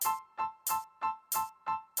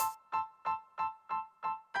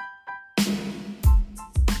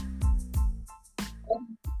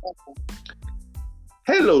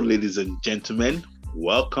Hello, ladies and gentlemen.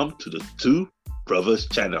 Welcome to the Two Brothers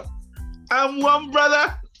channel. I'm one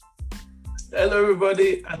brother. Hello,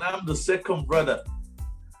 everybody, and I'm the second brother.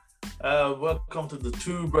 Welcome to the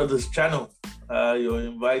Two Brothers channel. You're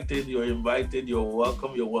invited, you're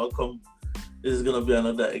welcome. This is going to be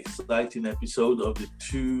another exciting episode of the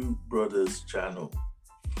Two Brothers channel.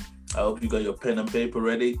 I hope you got your pen and paper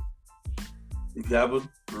ready. If you haven't,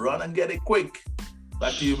 run and get it quick.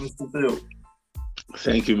 Back to you, Mr. Phil.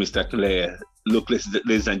 Thank you, Mr. Claire. Look,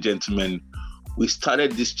 ladies and gentlemen, we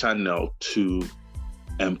started this channel to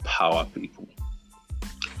empower people.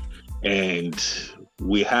 And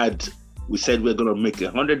we said we're going to make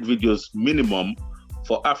 100 videos minimum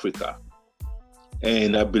for Africa.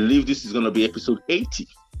 And I believe this is going to be episode 80.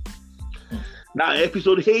 Now,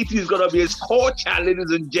 episode 80 is going to be a scorcher,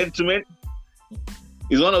 ladies and gentlemen.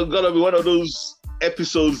 It's going to be one of those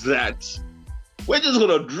episodes that we're just going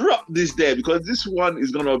to drop this there because this one is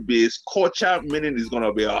going to be a scorcher, meaning it's going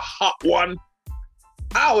to be a hot one.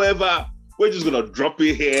 However, we're just going to drop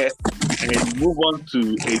it here and move on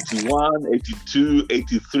to 81, 82,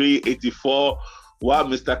 83, 84, while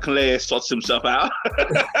Mr. Clay sorts himself out.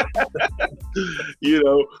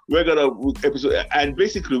 We're going to episode, and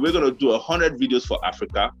basically we're going to do 100 videos for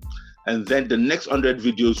Africa. And then the next 100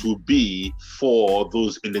 videos will be for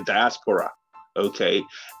those in the diaspora. Okay.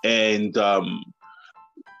 And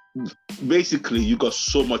basically, you got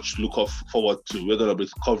so much to look forward to. We're going to be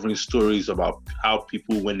covering stories about how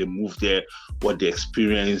people, when they moved there, what they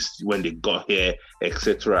experienced when they got here,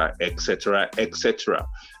 etc., etc., etc.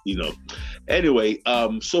 Anyway,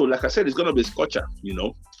 so like I said, it's going to be a scorcher,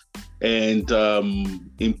 and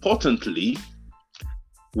importantly,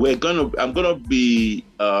 I'm going to be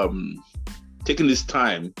taking this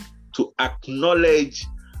time to acknowledge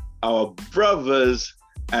our brothers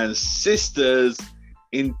and sisters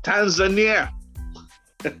in Tanzania.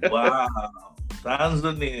 Wow,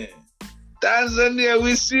 Tanzania,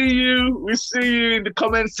 we see you. We see you in the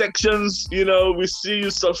comment sections. We see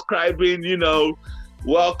you subscribing.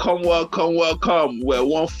 Welcome. We're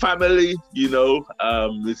one family.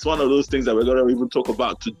 It's one of those things that we're going to even talk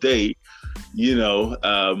about today.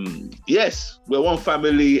 Yes, we're one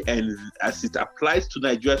family, and as it applies to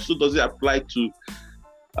Nigeria, so does it apply to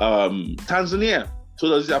Tanzania. So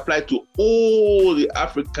does it apply to all the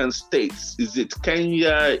African states? Is it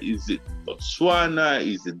Kenya? Is it Botswana?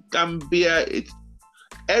 Is it Gambia? It's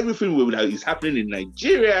everything that is happening in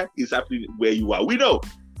Nigeria is happening where you are. We know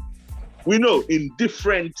in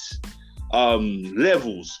different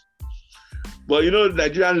levels. But the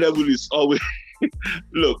Nigerian level is always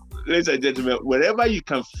look, ladies and gentlemen, wherever you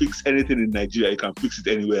can fix anything in Nigeria, you can fix it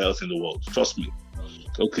anywhere else in the world. Trust me.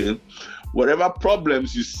 Okay. Whatever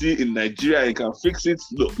problems you see in Nigeria, you can fix it.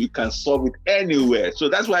 Look, you can solve it anywhere. So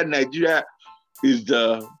that's why Nigeria is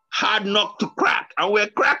the hard nut to crack. And we're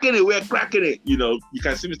cracking it. You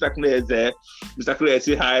can see Mr. Claire there. Mr. Claire,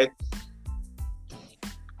 say hi.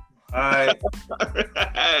 Hi.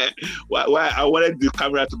 Why I wanted the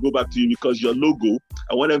camera to go back to you because your logo,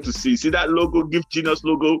 I want them to see that logo, Gift Genius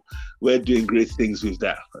logo. We're doing great things with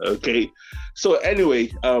that. Okay. So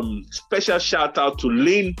anyway, special shout out to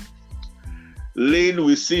Lynn. Lynn,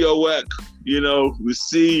 we see your work. We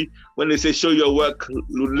see when they say show your work,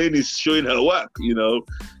 Lynn is showing her work.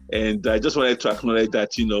 And I just wanted to acknowledge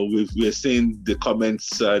that, we're seeing the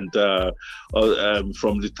comments and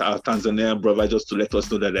from the Tanzanian brother just to let us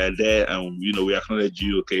know that they're there, and we acknowledge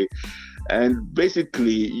you, okay? And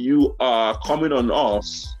basically, you are coming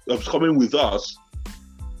with us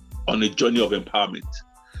on a journey of empowerment.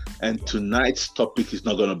 And tonight's topic is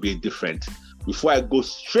not going to be different. Before I go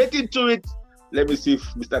straight into it, let me see if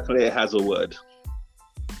Mr. Clay has a word.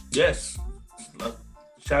 Yes.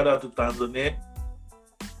 Shout out to Tanzania.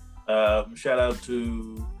 Shout out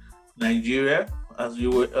to Nigeria,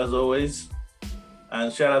 as always.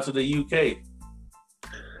 And shout out to the UK.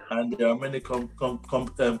 And there are many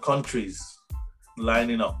countries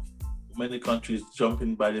lining up. Many countries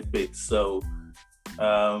jumping by the bit. So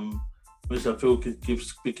Mr. Phil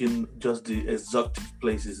keeps picking just the exotic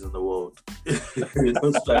places in the world.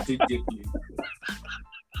 Strategically.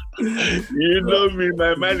 You know me,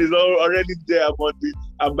 my mind is already there.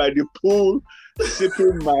 I'm by the pool,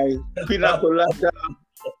 sipping my pina colada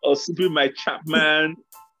or sipping my Chapman,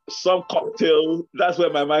 some cocktail. That's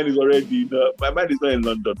where my mind is already. My mind is not in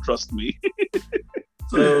London, trust me.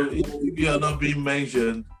 So if you are not being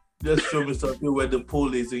mentioned, just show Mr. Phil where the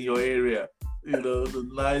pool is in your area. The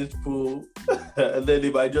nice pool, and then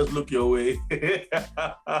if I just look your way.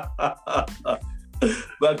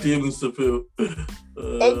 Back to you, Mr. Phil.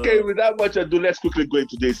 Okay, without much ado, let's quickly go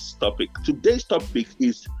into today's topic. Today's topic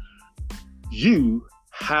is you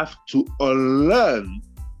have to unlearn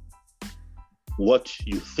what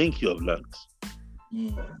you think you have learned.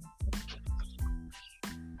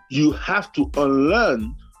 You have to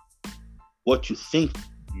unlearn what you think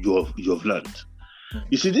you've learned.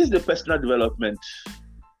 You see, this is the personal development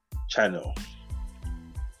channel.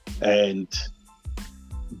 And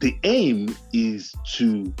the aim is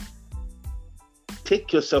to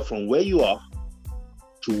take yourself from where you are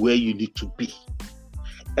to where you need to be.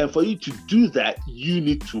 And for you to do that, you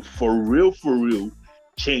need to, for real,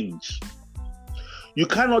 change. You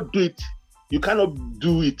cannot do it. You cannot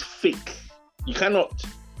do it fake. You cannot,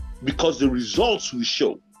 because the results will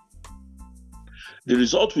show. The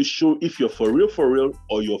results will show if you're for real,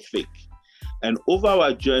 or you're fake. And over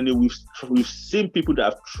our journey, we've seen people that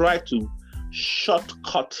have tried to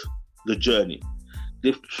shortcut the journey.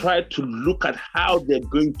 They've tried to look at how they're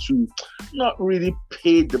going to not really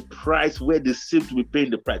pay the price where they seem to be paying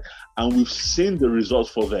the price. And we've seen the results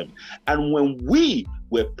for them. And when we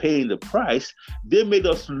were paying the price, they made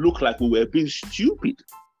us look like we were being stupid.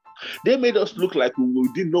 They made us look like we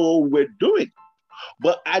didn't know what we were doing.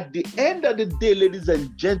 But at the end of the day, ladies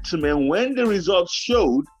and gentlemen, when the results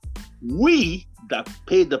showed, we that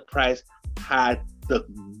paid the price had the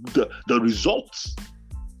results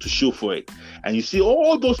to show for it. And you see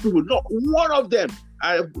all those people, not one of them,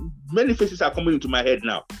 many faces are coming into my head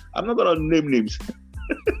now. I'm not going to name names.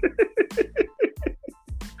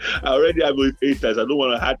 I already have haters. I don't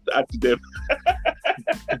want to add to them.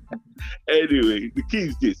 Anyway, the key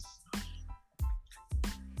is this.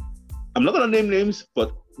 I'm not going to name names,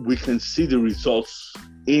 but we can see the results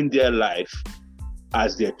in their life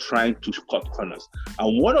as they're trying to cut corners.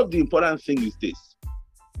 And one of the important things is this.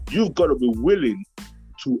 You've got to be willing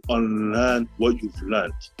to unlearn what you've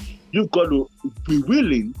learned. You've got to be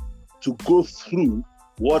willing to go through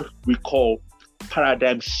what we call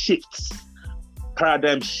paradigm shifts.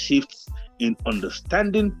 Paradigm shifts in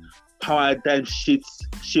understanding, paradigm shifts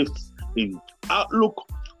in outlook,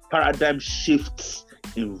 paradigm shifts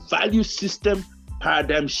in value system,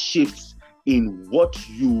 paradigm shifts in what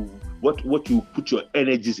you put your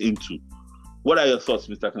energies into. What are your thoughts,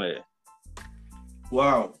 Mr. Kanaye?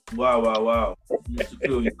 Wow. You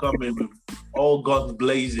come in with all guns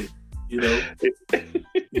blazing,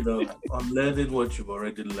 unlearning what you've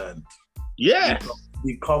already learned. Yes.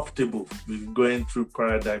 Be comfortable with going through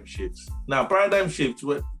paradigm shifts. Now, paradigm shifts,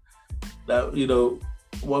 what Mr.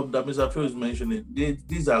 Phil is mentioning,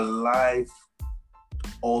 these are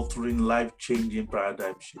life-altering, life-changing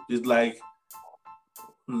paradigm shifts. It's like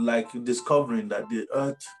discovering that the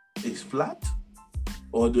earth is flat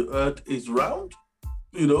or the earth is round.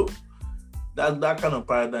 That kind of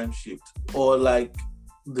paradigm shift. Or like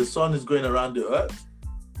the sun is going around the earth,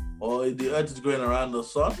 or the earth is going around the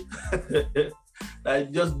sun.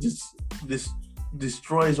 That just this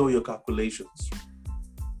destroys all your calculations.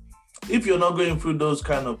 If you're not going through those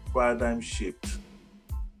kind of paradigm shifts,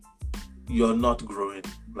 you're not growing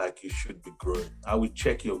like you should be growing. I will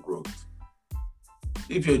check your growth.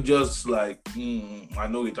 If you're just like, I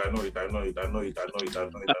know it.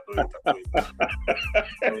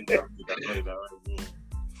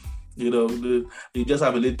 You just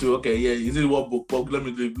have a little, okay, yeah, is it what book? Let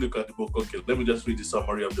me look at the book. Okay, let me just read the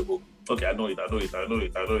summary of the book. Okay, I know it.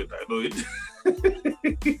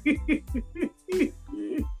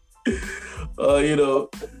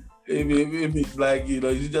 If it's like, you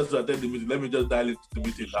just attend the meeting, let me just dial into the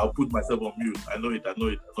meeting. I'll put myself on mute. I know it. I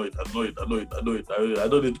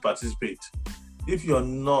don't need to participate. If you're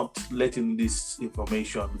not letting this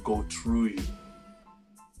information go through you,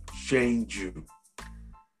 change you,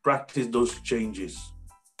 practice those changes,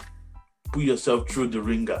 put yourself through the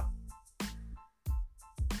ringer,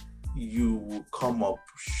 you will come up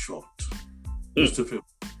short. Mr. Phil.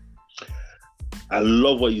 I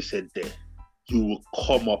love what you said there. You will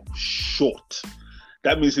come up short.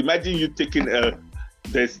 That means, imagine you taking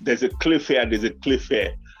there's a cliff here and there's a cliff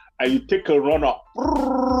here, and you take a run up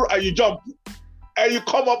and you jump and you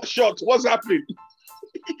come up short. What's happening?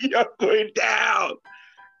 You're going down.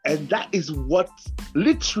 And that is what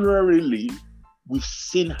literally we've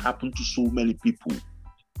seen happen to so many people.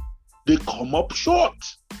 They come up short.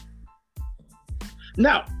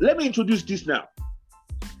 Now, let me introduce this now.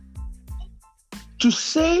 To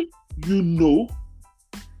say you know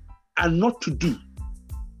and not to do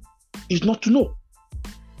is not to know.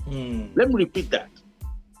 Let me repeat that.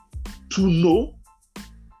 To know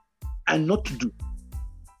and not to do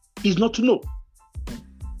is not to know.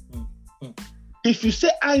 If you say,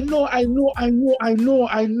 I know, I have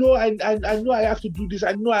to do this,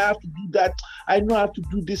 I know I have to do that, I know I have to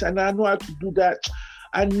do this, and I know I have to do that,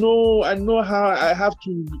 I know how I have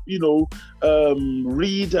to,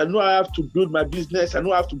 read. I know I have to build my business. I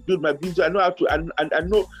know I have to build my business. I know how to, and I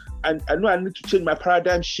know I need to change my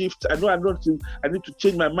paradigm shift. I need to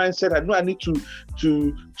change my mindset. I know I need to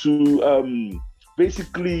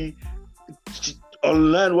basically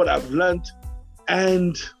unlearn what I've learned,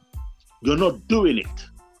 and you're not doing it.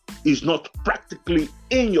 It's not practically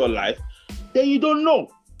in your life. Then you don't know.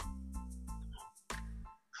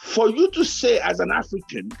 For you to say as an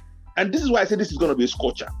African, and this is why I say this is going to be a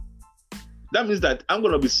scorcher. That means that I'm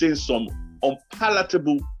going to be saying some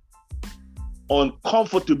unpalatable,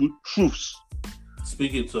 uncomfortable truths.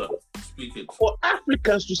 Speak it, sir. Speak it. For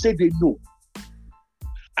Africans to say they know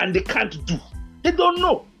and they can't do, they don't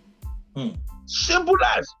know. Simple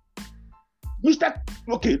as,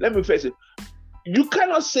 okay, let me face it. You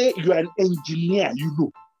cannot say you're an engineer, you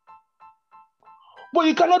know. But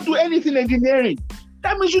you cannot do anything engineering.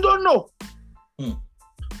 That means you don't know.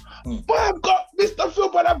 But I've got Mr. Phil,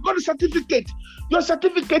 but I've got a certificate. Your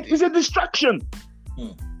certificate is a distraction.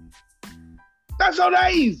 That's all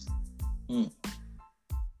that is.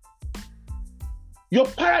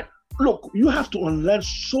 Look, you have to unlearn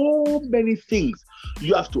so many things.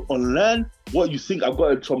 You have to unlearn what you think. I've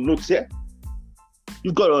got some notes here.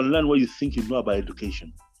 You've got to unlearn what you think you know about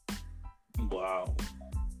education. Wow.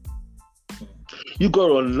 You got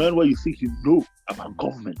to unlearn what you think you know about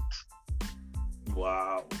government.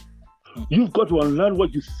 Wow. You've got to unlearn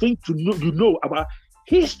what you think you know about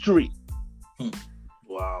history.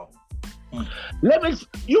 Wow.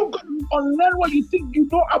 You've got to unlearn what you think you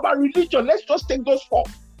know about religion. Let's just take those four.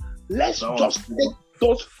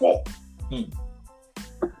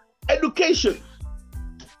 Education.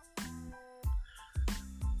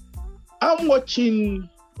 I'm watching.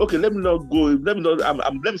 Okay, let me not go. Let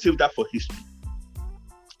me save that for history.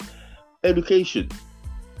 Education.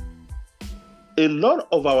 A lot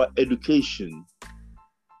of our education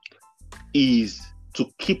is to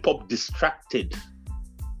keep up distracted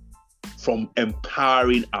from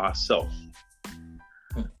empowering ourselves.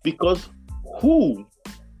 Because who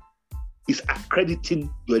is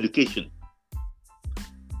accrediting your education?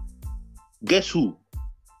 Guess who?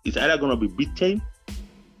 It's either going to be Britain.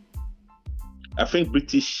 I think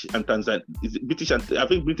British and Tanzania. I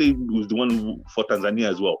think Britain was the one for Tanzania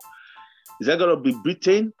as well. Is that going to be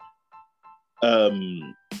Britain,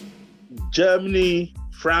 Germany,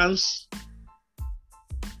 France?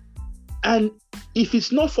 And if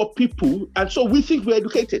it's not for people, and so we think we're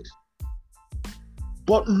educated,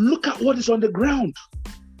 but look at what is on the ground.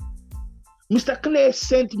 Mr. Clay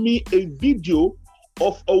sent me a video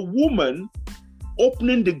of a woman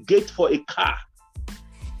opening the gate for a car.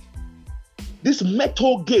 This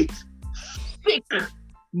metal gate, thick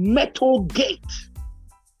metal gate.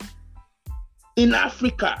 In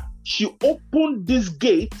Africa, she opened this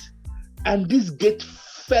gate and this gate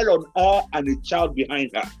fell on her and a child behind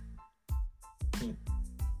her.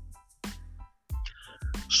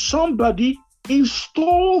 Somebody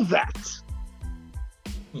installed that.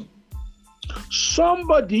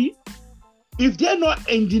 Somebody, if they're not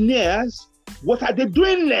engineers, what are they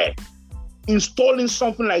doing there? Installing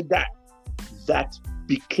something like that. That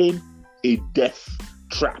became a death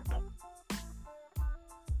trap.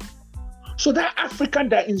 So that African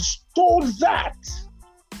that installed that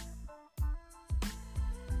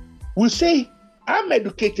will say, I'm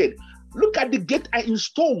educated. Look at the gate I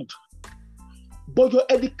installed. But your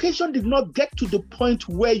education did not get to the point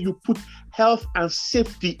where you put health and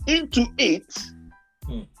safety into it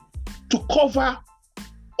to cover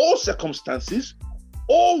all circumstances,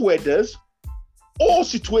 all weathers, all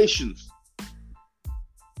situations.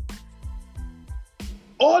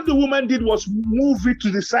 All the woman did was move it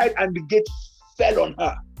to the side and the gate fell on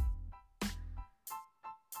her.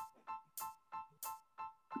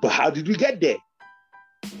 But how did we get there?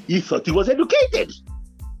 He thought he was educated.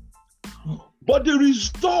 But the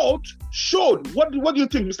result showed. What do you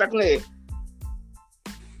think, Mr. Clay?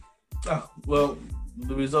 Well,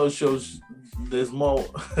 the result shows there's more.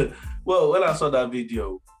 Well, when I saw that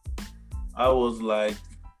video, I was like,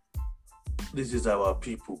 this is our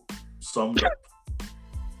people summed up.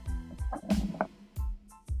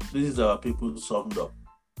 This is our people summed up.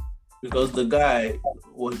 Because the guy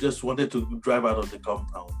just wanted to drive out of the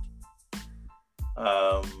compound.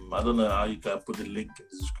 I don't know how you can put the link in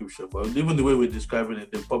the description, but even the way we're describing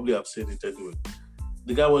it, they probably have seen it anyway.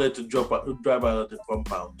 The guy wanted to drive out of the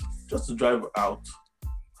compound, just to drive out.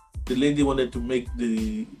 The lady wanted to make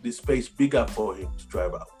the space bigger for him to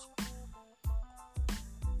drive out.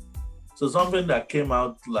 So something that came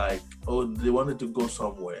out like, oh, they wanted to go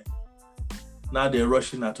somewhere. Now they're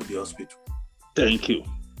rushing her to the hospital. Thank you.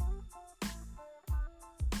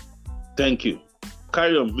 Thank you.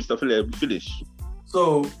 Carry on, Mr. Philip. Finish.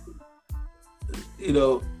 So,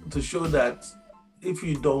 to show that if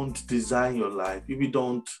you don't design your life, if you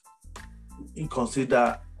don't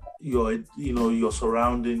consider your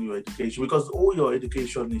surrounding, your education, because all your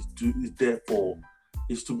education is there for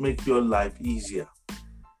is to make your life easier.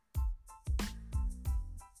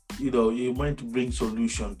 You're meant to bring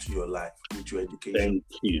solution to your life with your education.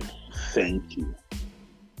 Thank you.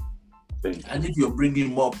 And if you're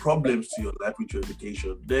bringing more problems to your life with your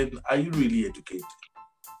education, then are you really educated?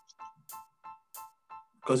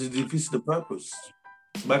 Because it defeats the purpose.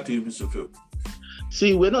 Back to you, Mr. Phil.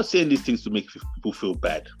 See, we're not saying these things to make people feel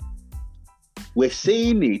bad. We're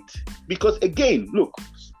saying it because, again, look,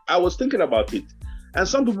 I was thinking about it. And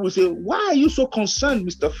some people will say, why are you so concerned,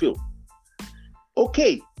 Mr. Phil?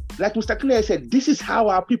 Okay, like Mr. Clay said, this is how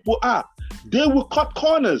our people are. They will cut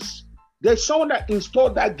corners. There's someone that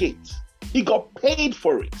installed that gate. He got paid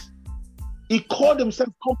for it. He called himself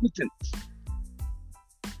competent.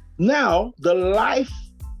 Now, the life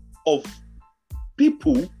of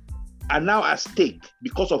people are now at stake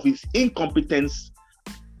because of his incompetence,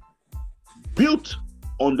 built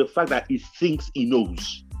on the fact that he thinks he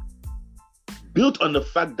knows, built on the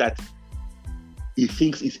fact that he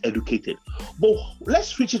thinks he's educated. But let's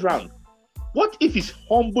switch it around. What if he's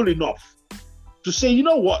humble enough to say, you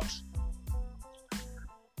know what?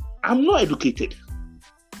 I'm not educated.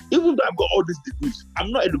 Even though I've got all these degrees,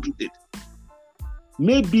 I'm not educated.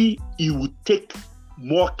 Maybe he would take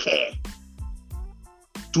more care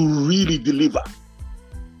to really deliver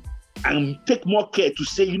and take more care to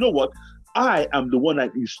say, you know what? I am the one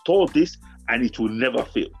that installed this and it will never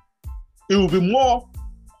fail. It will be more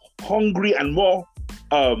hungry and more,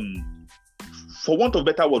 for want of a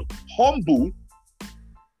better word, humble.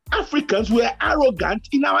 Africans were arrogant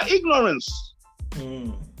in our ignorance.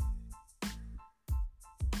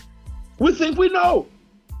 We think we know.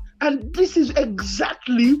 And this is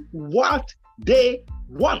exactly what they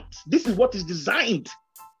want. This is what is designed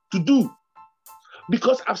to do.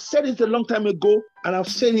 Because I've said it a long time ago, and I've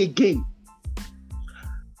said it again.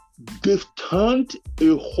 They've turned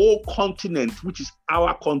a whole continent, which is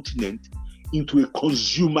our continent, into a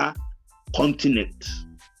consumer continent.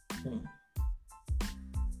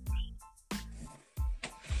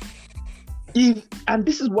 And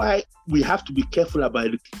this is why we have to be careful about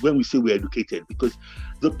it when we say we're educated, because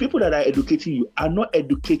the people that are educating you are not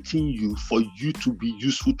educating you for you to be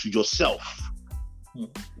useful to yourself.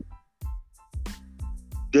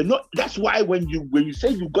 They're not. That's why when you say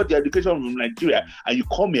you got the education from Nigeria and you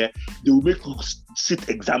come here, they will make you sit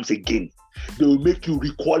exams again. They will make you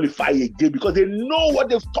requalify again because they know what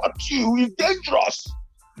they've taught you is dangerous.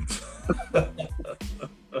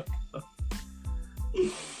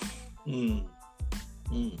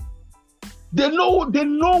 They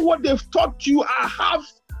know what they've taught you are half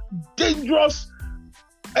dangerous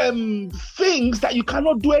things that you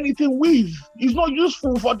cannot do anything with. It's not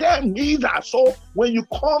useful for them either. So when you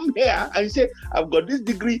come here and you say, I've got this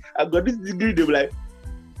degree, they'll be like,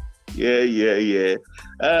 yeah.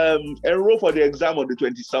 Enroll for the exam on the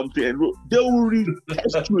 20-something. They will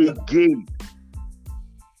retest you again.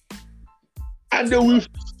 And they will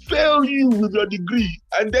fail you with your degree.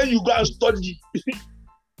 And then you go and study.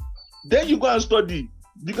 You got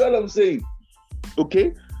what I'm saying?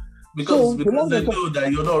 Okay? Because they know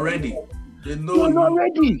that you're not ready. They know you're not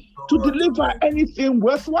ready to deliver anything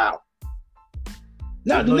worthwhile.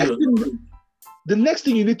 Now, the next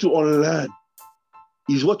thing you need to unlearn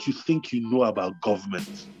is what you think you know about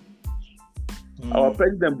government. Our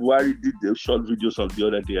President Buhari did the short videos on the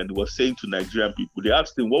other day, and he was saying to Nigerian people, they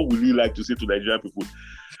asked him, what would you like to say to Nigerian people?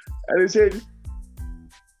 And he said,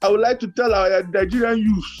 I would like to tell our Nigerian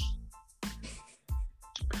youth,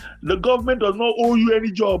 the government does not owe you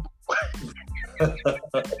any job.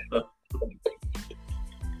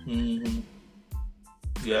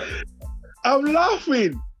 Yeah. I'm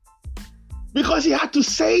laughing because he had to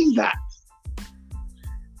say that.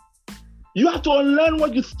 You have to unlearn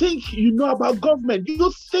what you think you know about government.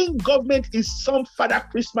 You think government is some Father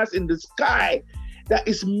Christmas in the sky that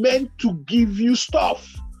is meant to give you stuff,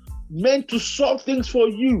 meant to solve things for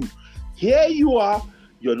you. Here you are,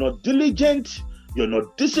 you're not diligent, you're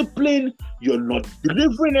not disciplined, you're not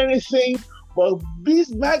delivering anything, but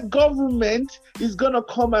this bad government is going to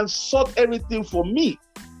come and sort everything for me.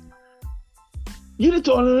 You need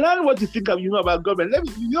to unlearn what you think you know about government.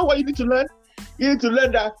 You know what you need to learn? You need to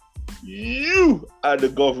learn that you are the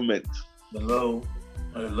government. Hello.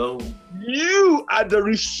 You are the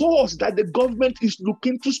resource that the government is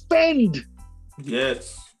looking to spend.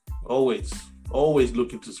 Yes, always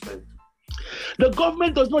looking to spend. The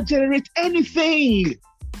government does not generate anything.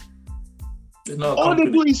 All they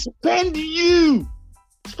do is spend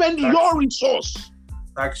your resource.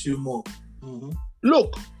 Tax you more.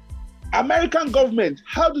 Look, American government,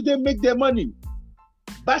 how do they make their money?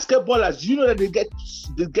 Basketballers, you know that they get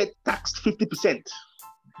taxed 50%.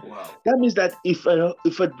 Wow. That means that if a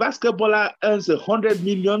basketballer earns 100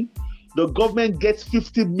 million, the government gets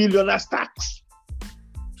 50 million as tax.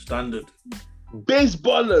 Standard.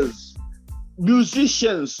 Baseballers,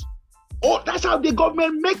 musicians, that's how the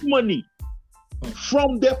government make money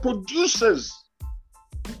from their producers.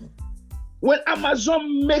 When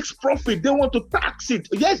Amazon makes profit, they want to tax it.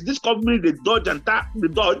 Yes, this company, they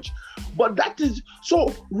dodge, but that is,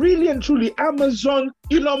 so really and truly, Amazon,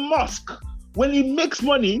 Elon Musk, when he makes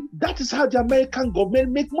money, that is how the American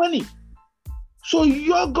government make money. So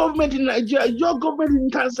your government in Nigeria, your government in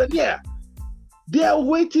Tanzania, they are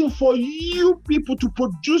waiting for you people to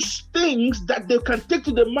produce things that they can take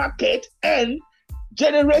to the market and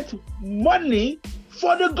generate money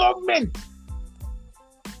for the government.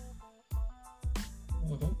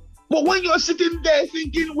 But when you're sitting there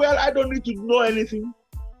thinking, well, I don't need to know anything,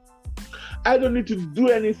 I don't need to do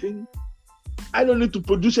anything, I don't need to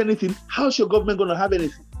produce anything, how's your government going to have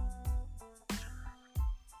anything?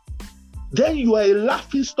 Then you are a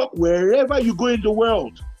laughing stock wherever you go in the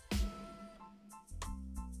world.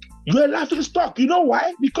 You're a laughing stock. You know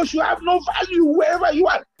why? Because you have no value wherever you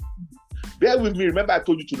are. Bear with me. Remember I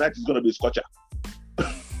told you tonight is going to be a scorcher.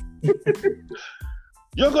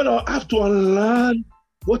 You're going to have to unlearn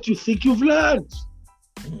what you think you've learned.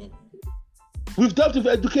 We've dealt with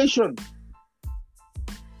education.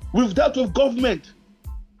 We've dealt with government.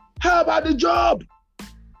 How about the job?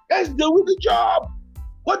 Let's deal with the job.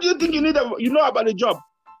 What do you think you know about the job?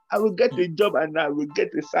 I will get a job and I will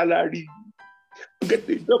get a salary. I get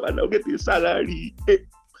the job and I'll get a salary.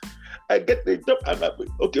 I get the job and I will...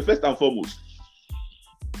 Okay, first and foremost,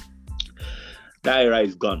 that era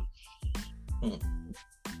is gone.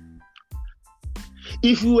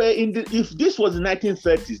 If you were if this was the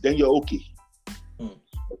 1930s, then you're okay.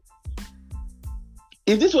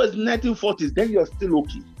 If this was the 1940s, then you're still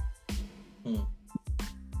okay.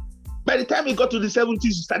 By the time it got to the 70s,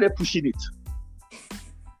 you started pushing it.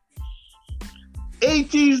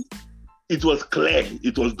 80s, it was clear,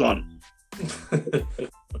 it was done.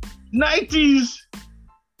 90s,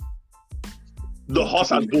 the horse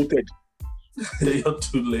has bolted. You're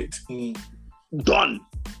too late. Done.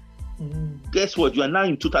 Guess what? You are now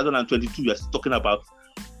in 2022. You are talking about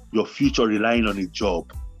your future relying on a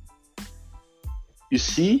job. You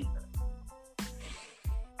see?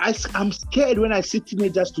 I'm scared when I see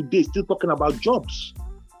teenagers today still talking about jobs.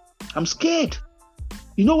 I'm scared.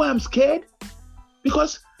 You know why I'm scared?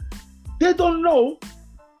 Because they don't know.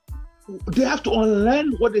 They have to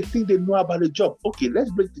unlearn what they think they know about a job. Okay, let's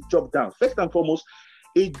break the job down. First and foremost,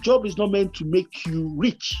 a job is not meant to make you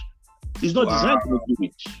rich. It's not designed to make you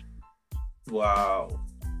rich. Wow.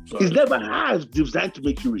 It never has designed to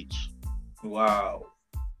make you rich. Wow.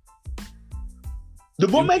 The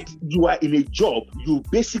moment you are in a job, you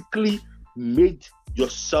basically made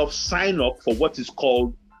yourself sign up for what is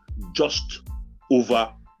called just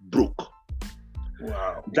over broke.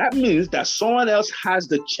 Wow. That means that someone else has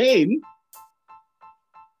the chain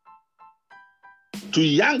to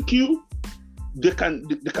yank you. They can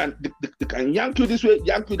yank you this way,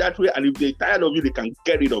 yank you that way, and if they're tired of you, they can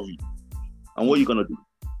get rid of you. And what are you gonna do?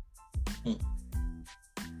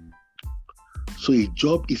 So a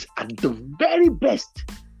job is at the very best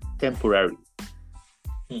temporary.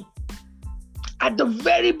 At the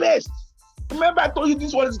very best. Remember I told you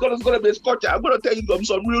this one is gonna be a scorcher. I'm gonna tell you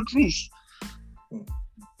some real truths.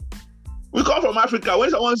 We come from Africa. When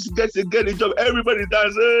someone gets a job, everybody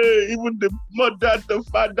dances. Hey, even the mother, the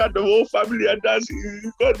father, the whole family are dancing. He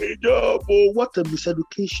got a job. Oh, what a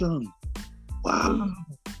miseducation. Wow.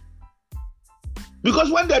 Because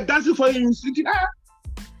when they're dancing for you, you're thinking,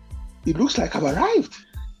 it looks like I've arrived.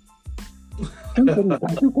 Everybody's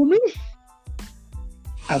dancing for me.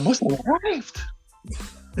 I must have arrived.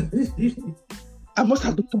 I must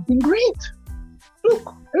have done something great.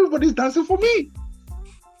 Look, everybody's dancing for me.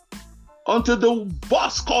 Until the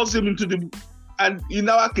boss calls him and in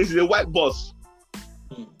our case, the white boss.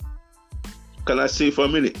 Can I say for a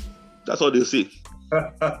minute? That's all they say.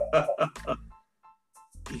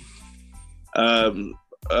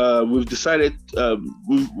 We've decided,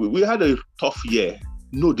 we had a tough year.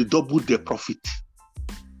 No, they doubled their profit.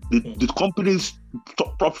 The company's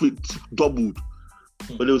profit doubled.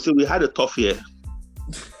 But they will say, we had a tough year.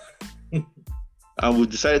 And we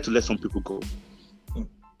decided to let some people go.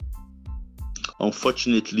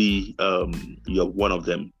 Unfortunately, you're one of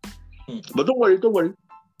them. But don't worry.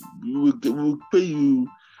 We'll pay you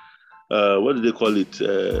what do they call it?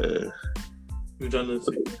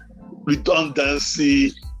 Redundancy.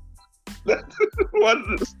 Redundancy.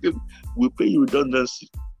 We pay you redundancy.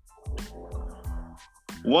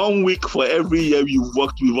 1 week for every year you've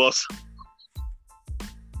worked with us.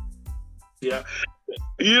 Yeah.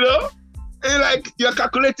 You know? And like you're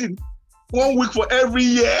calculating 1 week for every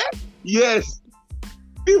year? Yes.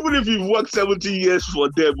 Even if you've worked 70 years for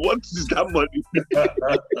them, what is that money?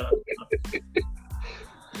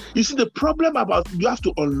 You see, the problem about you have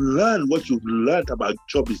to unlearn what you've learned about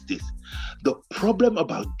job is this. The problem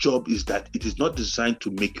about job is that it is not designed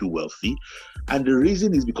to make you wealthy. And the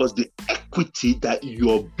reason is because the equity that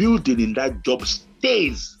you're building in that job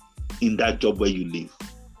stays in that job where you live.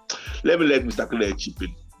 Let Mr. Clare chip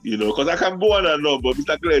in, because I can go on and on, but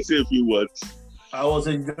Mr. Clare, say a few words. I was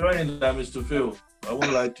enjoying that, Mr. Phil. I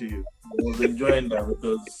won't lie to you. I was enjoying that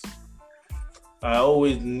because I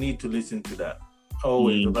always need to listen to that.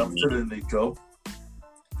 Always, because I'm still in the job.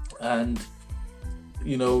 And,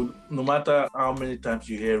 no matter how many times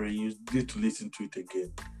you hear it, you need to listen to it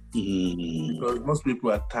again. Because most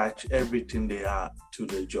people attach everything they are to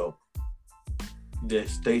the job. Their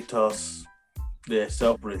status, their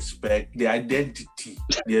self-respect, their identity,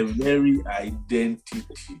 their very identity.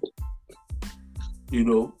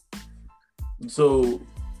 So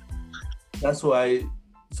that's why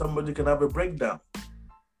somebody can have a breakdown,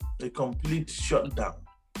 a complete shutdown,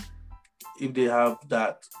 if they have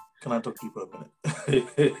that, can I talk to you for a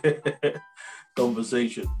minute?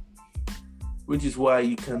 Conversation. Which is why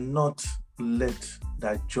you cannot let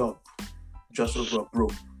that job just over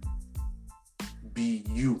broke be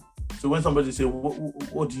you. So when somebody say,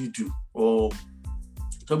 what do you do? Or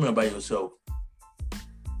tell me about yourself.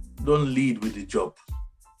 Don't lead with the job.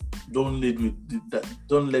 Don't lead with that.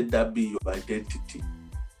 Don't let that be your identity.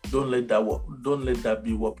 Don't let that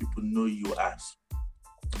be what people know you as.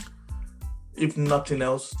 If nothing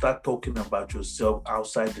else, start talking about yourself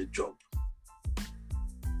outside the job.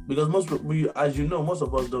 Because most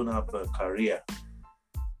of us don't have a career.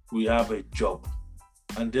 We have a job.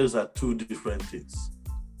 And those are two different things.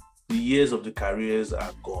 The years of the careers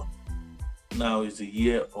are gone. Now is the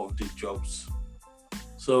year of the jobs.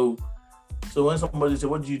 So when somebody says,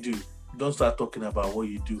 what do you do? Don't start talking about what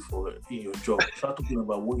you do in your job. Start talking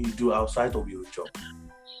about what you do outside of your job.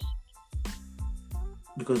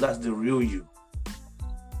 Because that's the real you.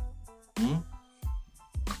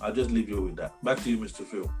 I'll just leave you with that. Back to you, Mr.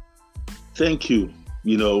 Phil. Thank you.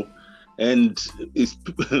 And it's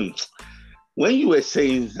when you were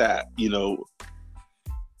saying that,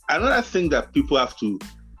 another thing that people have to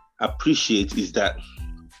appreciate is that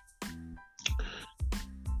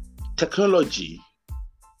technology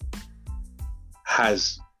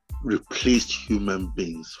has replaced human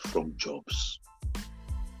beings from jobs.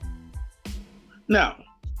 Now,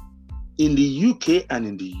 in the UK and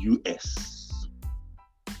in the US,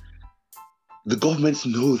 the governments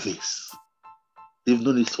know this. They've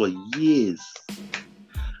known this for years.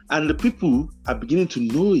 And the people are beginning to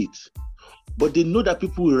know it. But they know that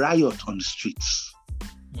people will riot on the streets.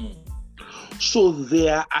 So they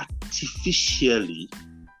are artificially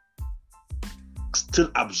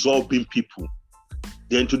still absorbing people.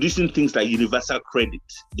 They're introducing things like universal credit.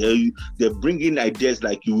 They're bringing ideas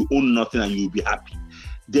like you own nothing and you'll be happy.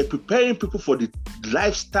 They're preparing people for the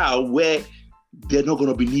lifestyle where they're not going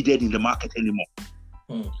to be needed in the market anymore.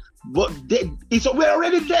 But we're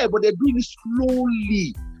already there, but they're doing it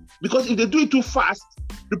slowly. Because if they do it too fast,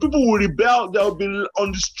 the people will rebel. They'll be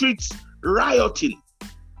on the streets rioting.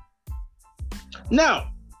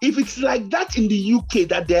 Now, if it's like that in the UK,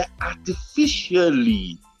 that they're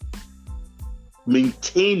artificially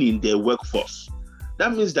maintaining their workforce,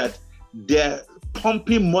 that means that they're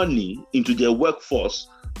pumping money into their workforce,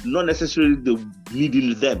 not necessarily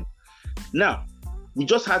needing them. Now, we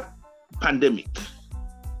just had pandemic.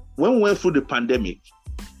 When we went through the pandemic,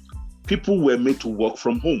 people were made to work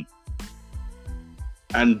from home.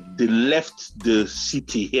 And they left the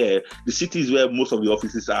city here. The city is where most of the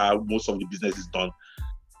offices are, most of the business is done.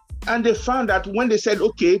 And they found that when they said,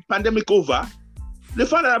 okay, pandemic over, they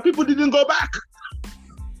found that people didn't go back.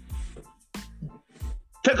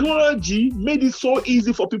 Technology made it so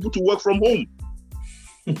easy for people to work from home.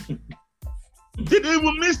 They didn't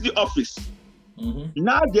even miss the office.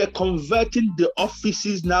 Now they're converting the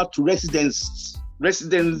offices now to residence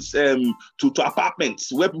to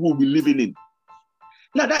apartments where people will be living in.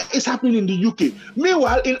 Now that is happening in the UK.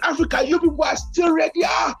 Meanwhile, in Africa, you people are still ready.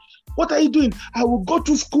 What are you doing? I will go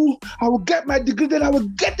to school, I will get my degree, then I will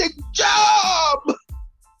get a job.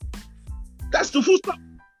 That's the full stop.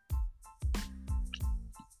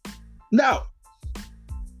 Now,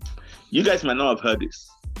 you guys might not have heard this,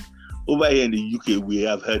 Over here in the UK, we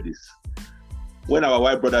have heard this. When our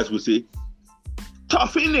white brothers will say,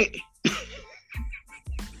 tough innit?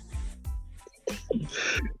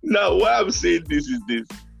 Now, why I'm saying this is this.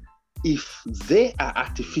 If they are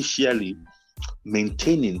artificially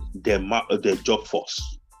maintaining their job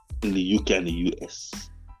force in the UK and the US,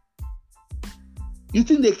 you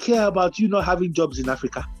think they care about you not having jobs in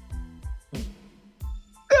Africa?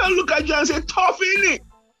 They'll look at you and say, tough innit?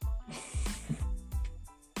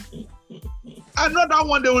 Another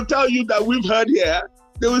one they will tell you that we've heard here,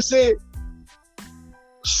 they will say,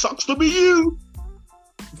 sucks to be you.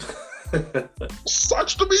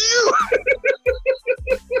 Sucks to be you.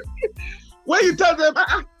 When you tell them,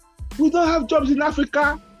 we don't have jobs in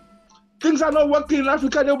Africa, things are not working in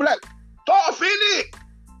Africa, they'll be like, tough innit?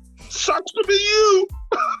 Sucks to be you.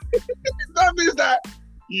 That means that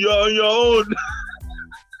you're on your own.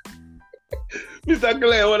 Mr.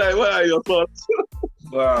 Clay, what are your thoughts?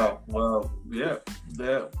 Wow, yeah,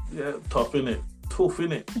 tough innit? Tough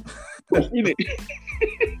innit? Tough innit?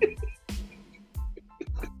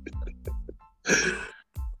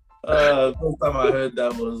 First time I heard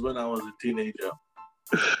that was when I was a teenager.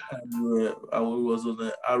 And I was on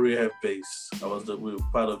the RAF base. We were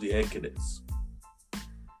part of the Air Cadets.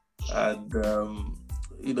 And,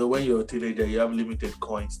 when you're a teenager, you have limited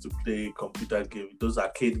coins to play computer games, those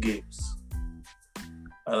arcade games.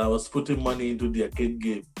 And I was putting money into the arcade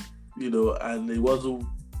game, and it wasn't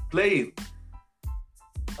playing.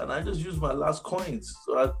 And I just used my last coins.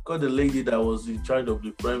 So I got the lady that was in charge of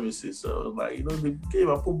the premises. So I was like, the game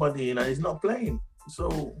I put money in and it's not playing.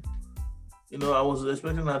 So, I was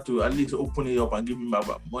expecting her to at least open it up and give me my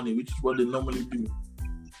money, which is what they normally do.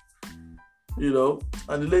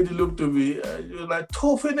 And the lady looked at me and she was like,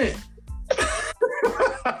 tough, innit?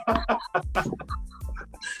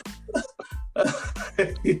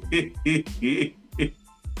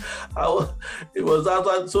 It was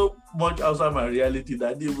outside, so much outside my reality that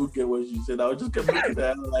I didn't even get what she said. I was just kept looking at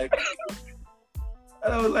her and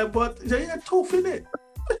I was like, but yeah, tough, innit?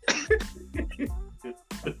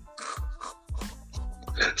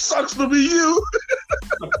 Sucks to be you.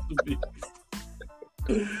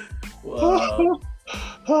 Wow.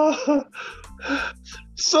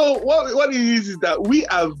 So what it is that we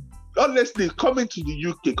have honestly coming to the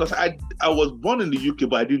UK, because I was born in the UK,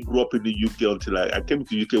 but I didn't grow up in the UK until I came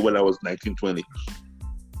to the UK when I was 19, 20.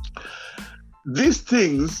 These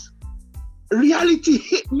things, reality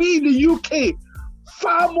hit me in the UK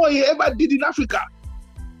far more than it ever did in Africa.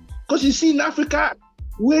 Because you see, in Africa,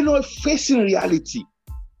 we're not facing reality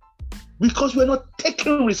because we're not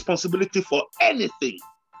taking responsibility for anything.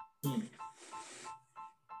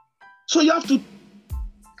 So you have to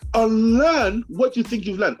unlearn what you think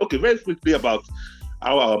you've learned. Okay, very quickly about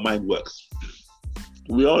how our mind works.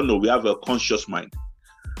 We all know we have a conscious mind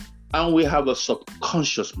and we have a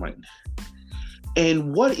subconscious mind.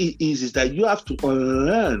 And what it is that you have to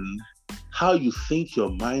unlearn how you think your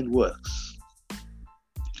mind works.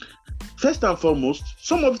 First and foremost,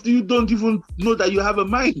 some of you don't even know that you have a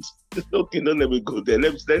mind. Okay, no, let me go there.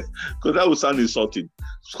 Let's because that will sound insulting.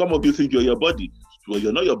 Some of you think you're your body. Well,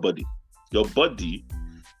 you're not your body. Your body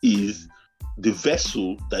is the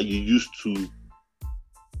vessel that you use to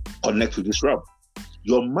connect to this realm.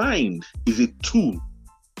 Your mind is a tool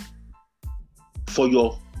for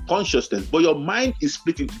your consciousness, but your mind is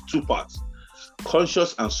split into two parts,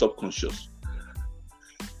 conscious and subconscious.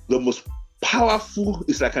 The most powerful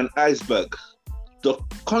is like an iceberg. The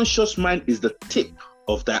conscious mind is the tip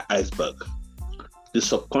of that iceberg. The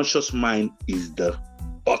subconscious mind is the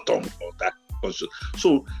bottom of that conscious.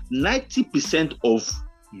 So 90% of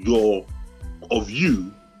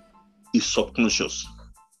you is subconscious.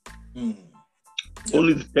 Yep.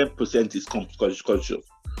 Only the 10% is conscious.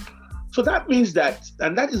 So that means that,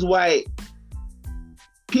 and that is why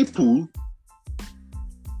people,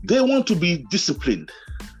 they want to be disciplined,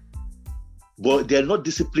 but they're not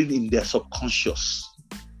disciplined in their subconscious.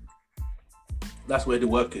 That's where the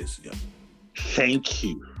work is. Yeah. Thank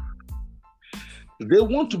you. They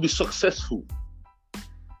want to be successful,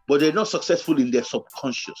 but they're not successful in their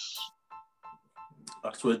subconscious.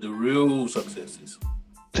 That's where the real success is.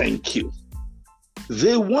 Thank you.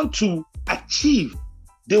 They want to achieve.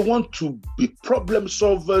 They want to be problem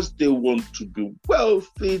solvers. They want to be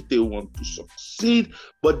wealthy. They want to succeed,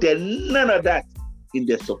 but they're none of that in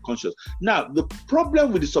their subconscious. Now, the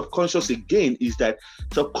problem with the subconscious again is that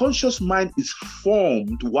subconscious mind is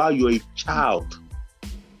formed while you're a child.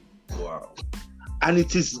 Wow. And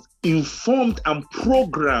it is informed and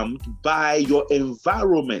programmed by your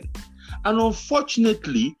environment. And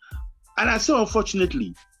unfortunately, and I say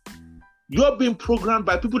unfortunately, you're being programmed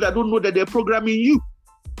by people that don't know that they're programming you.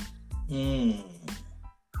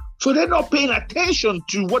 So they're not paying attention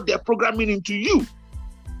to what they're programming into you.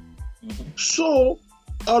 So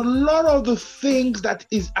a lot of the things that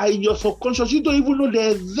are in your subconscious, you don't even know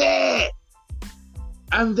they're there.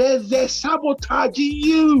 And they're sabotaging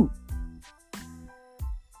you.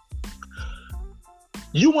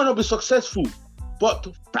 You want to be successful, but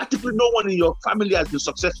practically no one in your family has been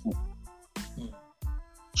successful.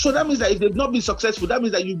 So that means that if they've not been successful, that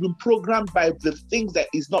means that you've been programmed by the things that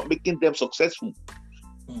is not making them successful.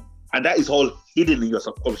 And that is all hidden in your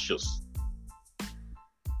subconscious.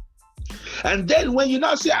 And then when you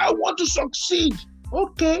now say, I want to succeed,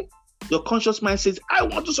 okay, your conscious mind says, I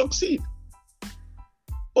want to succeed.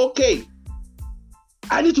 Okay,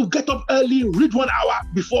 I need to get up early, read 1 hour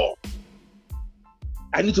before.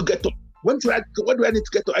 I need to get up. When do I need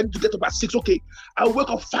to get up? I need to get up at 6. Okay, I'll wake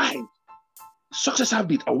up 5. Success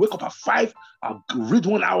habit. I'll wake up at 5. I'll read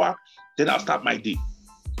 1 hour. Then I'll start my day.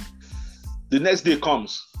 The next day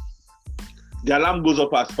comes. The alarm goes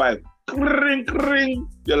up at 5. Ring, ring.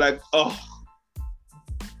 You're like, oh.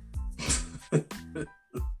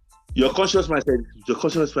 Your conscious mind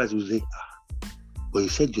will say, but you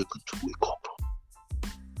said you're going to wake up.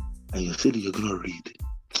 And you said you're going to read.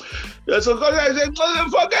 Your subconscious says,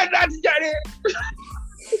 forget that, Johnny.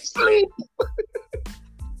 Sleep.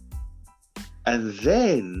 And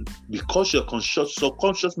then, because your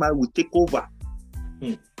subconscious mind will take over.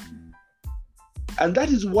 And that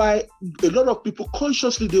is why a lot of people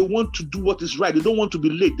consciously, they want to do what is right. They don't want to be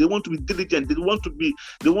late. They want to be diligent. They want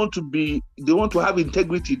to have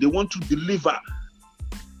integrity. They want to deliver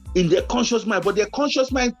in their conscious mind. But their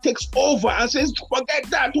conscious mind takes over and says, forget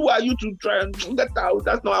that. Who are you to try and get out?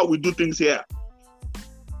 That's not how we do things here.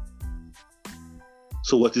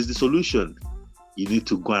 So what is the solution? You need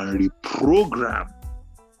to go and reprogram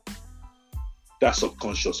that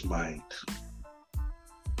subconscious mind.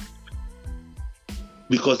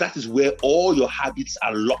 Because that is where all your habits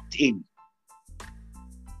are locked in.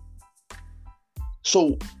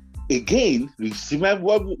 So, again,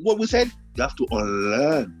 remember what we said? You have to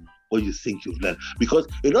unlearn what you think you've learned. Because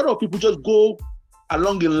a lot of people just go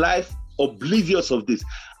along in life oblivious of this.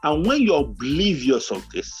 And when you're oblivious of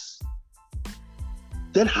this,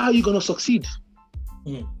 then how are you going to succeed?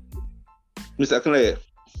 Mr. Clay.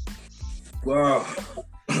 Wow.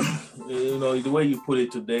 The way you put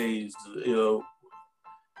it today is,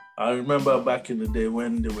 I remember back in the day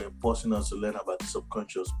when they were forcing us to learn about the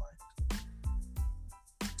subconscious mind.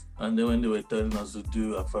 And then when they were telling us to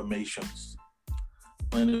do affirmations,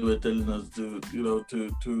 when they were telling us to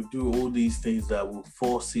do all these things that will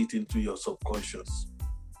force it into your subconscious.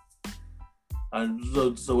 And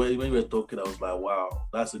so when we were talking, I was like, wow,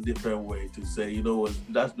 that's a different way to say, you know what,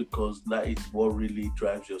 that's because that is what really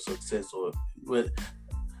drives your success, or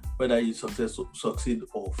whether you succeed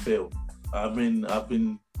or fail. I mean, I've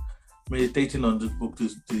been meditating on this book,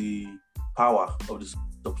 the power of the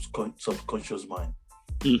subconscious mind.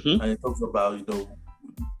 And it talks about,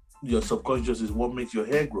 your subconscious is what makes your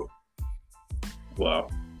hair grow. Wow.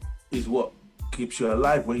 Is what keeps you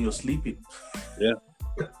alive when you're sleeping. Yeah.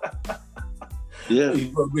 Yeah. You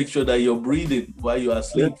got to make sure that you're breathing while you are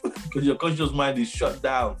asleep, because your conscious mind is shut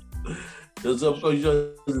down. The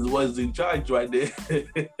subconscious is what's in charge right there.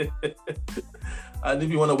 And if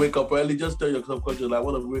you want to wake up early, just tell your subconscious, I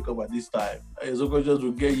want to wake up at this time. And your subconscious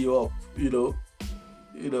will get you up,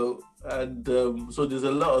 And so there's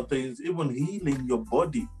a lot of things, even healing your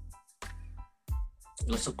body.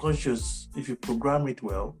 Your subconscious, if you program it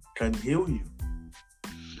well, can heal you.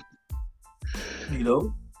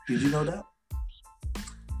 Did you know that?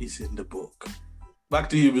 It's in the book. Back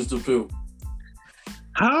to you, Mr. Phil.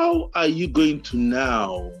 How are you going to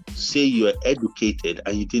now say you're educated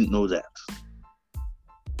and you didn't know that?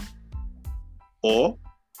 Or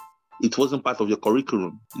it wasn't part of your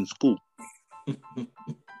curriculum in school?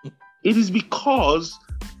 It is because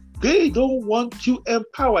they don't want you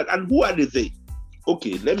empowered. And who are they?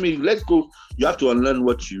 Okay, let's go. You have to unlearn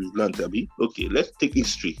what you learned, Abi. Okay, let's take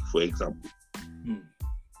history, for example.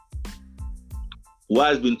 What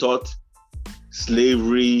has been taught?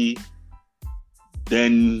 Slavery.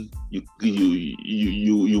 Then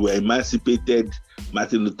you were emancipated.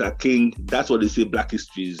 Martin Luther King. That's what they say Black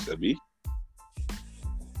history is, Abi.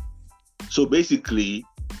 So basically,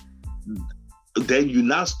 then you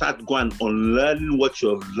now start going on learning what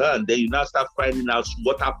you've learned. Then you now start finding out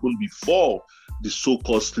what happened before the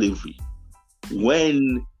so-called slavery,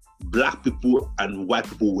 when Black people and white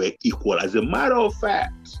people were equal. As a matter of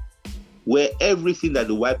fact, where everything that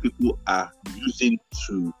the white people are using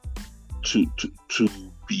to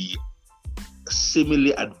be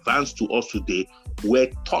similarly advanced to us today were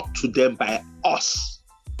taught to them by us.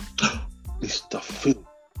 Mr. Phil,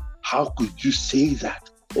 how could you say that?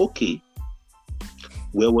 Okay.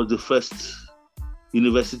 Where was the first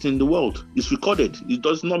university in the world? It's recorded. It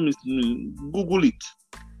does not Google it.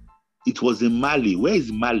 It was in Mali. Where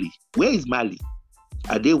is Mali? Where is Mali?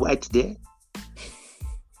 Are they white there?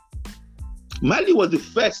 Mali was the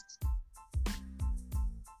first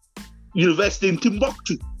university in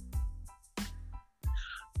Timbuktu.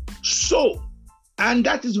 So, and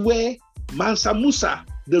that is where Mansa Musa,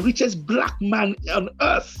 the richest black man on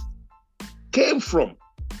earth, came from.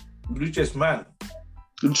 Richest man?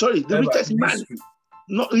 I'm sorry, the richest man.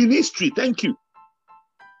 Not in history, thank you.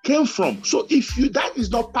 Came from. So if that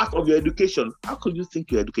is not part of your education, how could you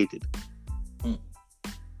think you're educated?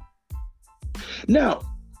 Now,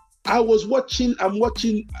 I'm watching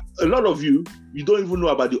a lot of you don't even know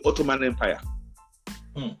about the Ottoman Empire.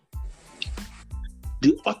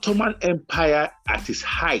 The Ottoman Empire at its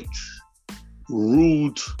height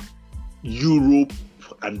ruled Europe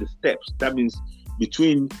and the steppes. That means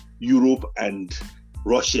between Europe and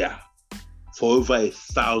Russia for over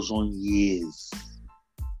 1,000 years.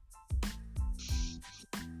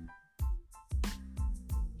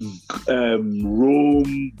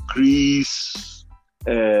 Rome, Greece,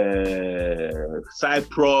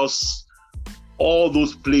 Cyprus, all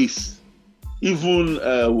those places, even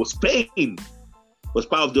Spain was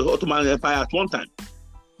part of the Ottoman Empire at one time.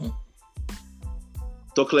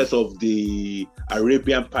 Talk less of the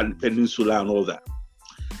Arabian Peninsula and all that.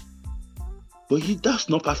 But that's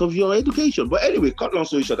not part of your education. But anyway, cut long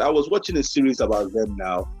story short, I was watching a series about them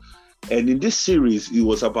now. And in this series, it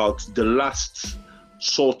was about the last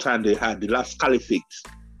sultan they had, the last caliphate.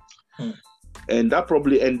 And that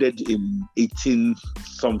probably ended in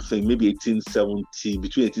 18-something, maybe 1870,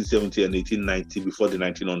 between 1870 and 1890, before the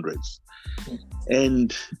 1900s.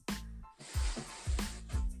 And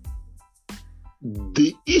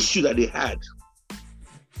the issue that they had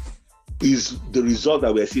is the result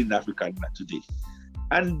that we're seeing in Africa today.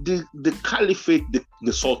 And the caliphate,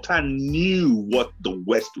 the sultan knew what the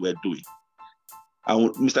West were doing.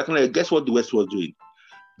 And Mr. Kennedy, guess what the West was doing?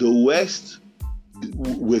 The West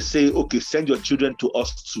will say, okay, send your children to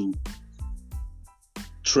us to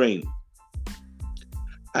train.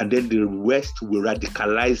 And then the West will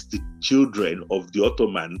radicalize the children of the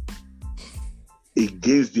Ottoman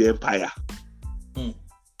against the empire.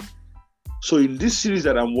 So in this series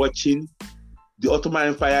that I'm watching, the Ottoman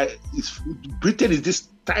Empire Britain is this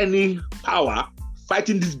tiny power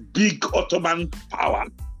fighting this big Ottoman power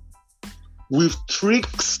with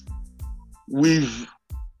tricks, with,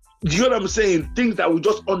 you know what I'm saying? Things that will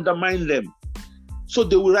just undermine them. So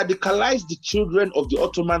they will radicalize the children of the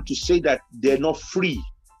Ottoman to say that they're not free,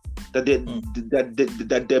 that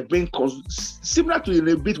they're being similar to in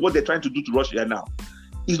a bit what they're trying to do to Russia now.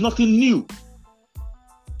 It's nothing new.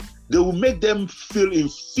 They will make them feel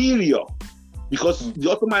inferior because the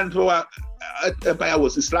Ottoman Empire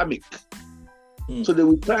was Islamic. So they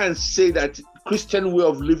will try and say that Christian way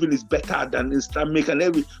of living is better than Islamic and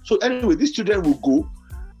everything. So anyway, these children will go.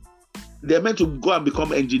 They're meant to go and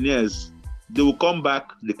become engineers. They will come back,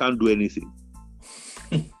 they can't do anything.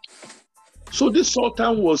 So this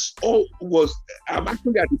Sultan I'm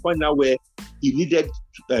actually at the point now where he needed,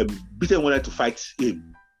 Britain wanted to fight him.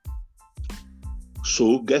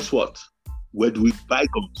 So guess what? Where do we buy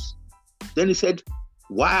guns? Then he said,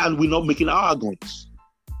 why are we not making our guns?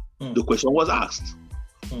 The question was asked.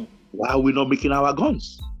 Why are we not making our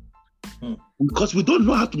guns? Because we don't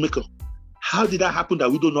know how to make them. How did that happen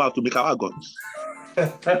that we don't know how to make our guns?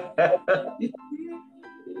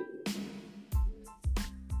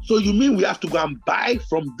 So you mean we have to go and buy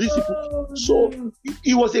from these people? So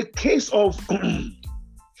it was a case of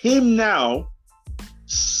him now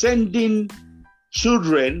sending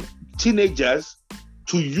children, teenagers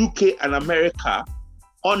to UK and America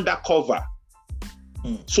undercover.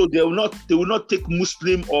 So they will not take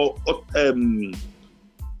Muslim or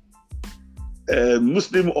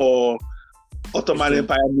Ottoman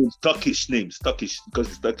Empire names, Turkish names, Turkish because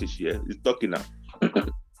it's Turkish here. It's Turkey now.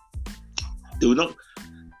 They will not.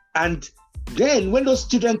 And then when those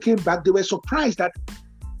children came back, they were surprised that.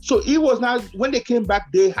 So it was now when they came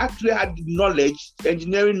back, they actually had knowledge,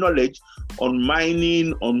 engineering knowledge on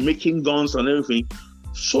mining, on making guns, and everything.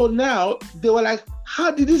 So now they were like, how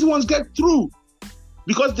did these ones get through?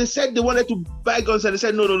 Because they said they wanted to buy guns, and they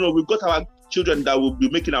said, no, we've got our children that will be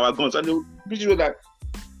making our guns. And they will be sure that,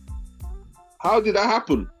 how did that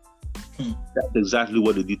happen? That's exactly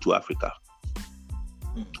what they did to Africa.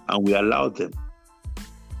 And we allowed them.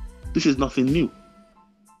 This is nothing new.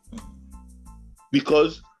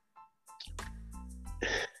 Because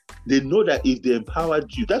they know that if they empowered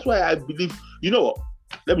you, that's why I believe, you know what?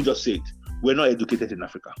 Let me just say it. We're not educated in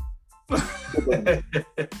Africa.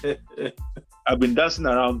 I've been dancing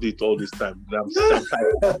around it all this time. I'm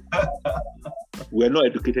tired. We're not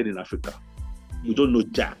educated in Africa. We don't know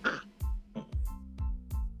jack.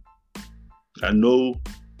 I know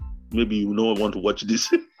maybe you don't want to watch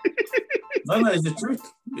this. No, it's the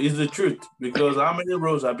truth. It's the truth. Because how many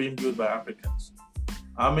roads are being built by Africans?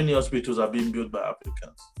 How many hospitals are being built by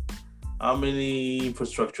Africans? How many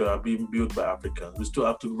infrastructure are being built by Africans? We still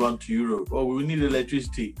have to run to Europe. Oh, we need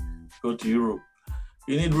electricity. Go to Europe.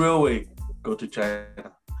 You need railway. Go to China.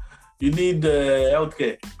 You need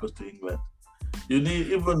healthcare. Go to England. You need,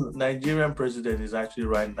 even Nigerian president is actually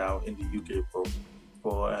right now in the UK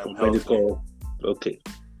for medical. Okay.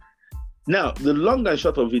 Now, the long and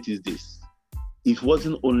short of it is this. It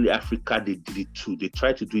wasn't only Africa they did it to. They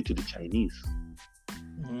tried to do it to the Chinese.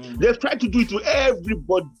 They've tried to do it to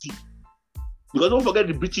everybody. Because don't forget,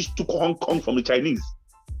 the British took Hong Kong from the Chinese.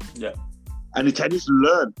 Yeah. And the Chinese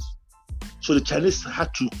learned. So the Chinese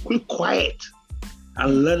had to keep quiet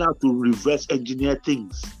and learn how to reverse engineer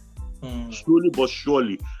things. Slowly but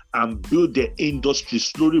surely, and build their industry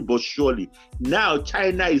slowly but surely. Now,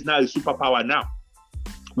 China is now a superpower now.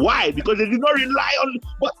 Why? Because they did not rely on,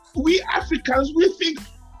 but we Africans, we think,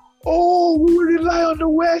 oh, we will rely on the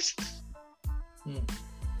West.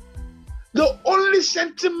 The only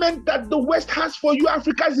sentiment that the West has for you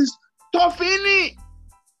Africans is Tofini.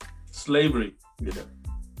 Slavery. Yeah.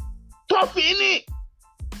 Tofini.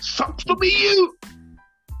 Sucks to be you.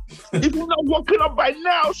 If you're not waking up by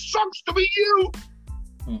now, sucks to be you.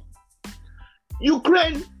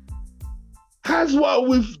 Ukraine has war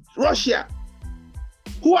with Russia.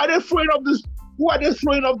 Who are they throwing off this? Who are they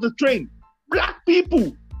throwing off the train? Black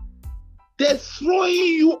people. They're throwing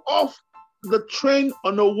you off the train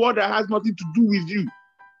on a war that has nothing to do with you.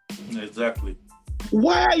 Exactly.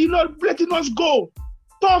 Why are you not letting us go?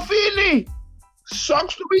 Tofini.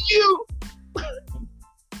 Sucks to be you.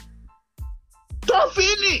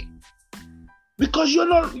 Tofini. Because you're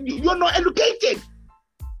not educated.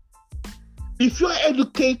 If you're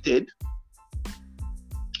educated,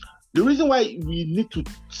 the reason why we need to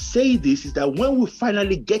say this is that when we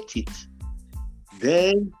finally get it,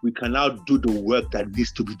 then we can now do the work that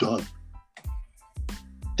needs to be done.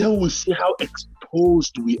 Then we'll see how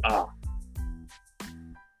exposed we are.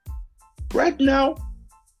 Right now,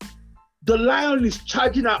 the lion is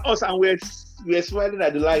charging at us and we're smiling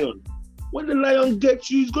at the lion. When the lion gets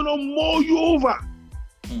you, he's gonna mow you over.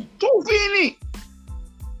 Tofini.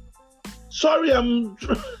 Sorry,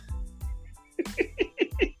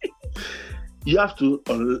 you have to.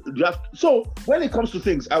 So when it comes to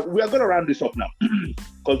things, we are gonna round this up now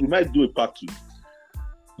because we might do a part 2.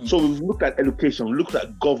 So we've looked at education, we looked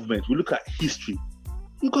at government, we look at history.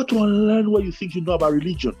 You got to unlearn what you think you know about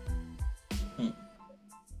religion.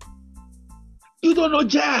 You don't know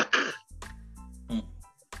jack.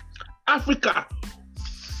 Africa,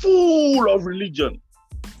 full of religion.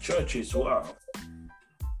 Churches, wow.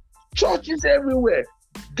 Churches everywhere.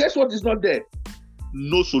 Guess what is not there?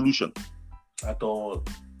 No solution. At all.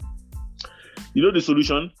 You know the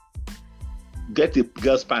solution? Get a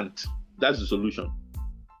girl's pant. That's the solution.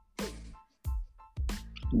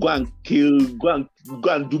 Go and kill, go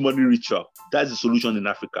and do money ritual. That's the solution in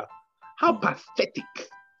Africa. How pathetic.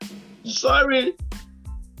 Sorry.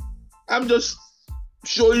 I'm just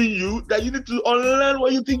showing you that you need to unlearn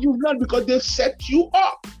what you think you've learned because they've set you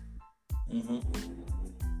up.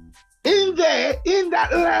 In that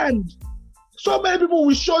land. So many people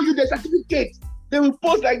will show you the certificate. They will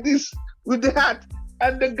post like this with the hat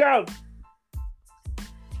and the gown.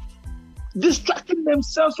 Distracting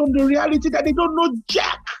themselves from the reality that they don't know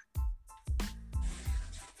jack.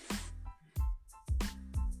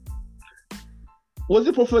 Was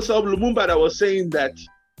it Professor Lumumba that was saying that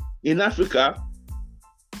in Africa,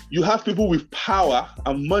 you have people with power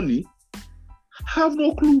and money have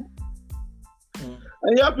no clue.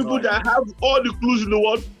 And you have people that have all the clues in the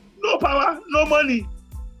world, no power, no money.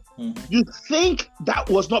 You think that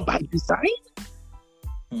was not by design?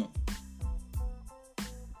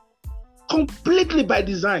 Completely by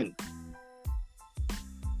design.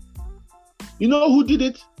 You know who did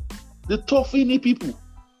it? The Tofini people.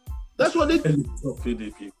 That's what they did.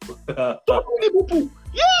 Tofini people. Tofini people.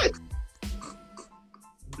 Yes.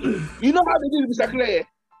 You know how they did it, Mr. Clay?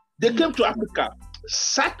 They came to Africa.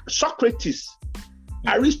 Socrates,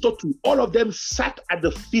 Aristotle, all of them sat at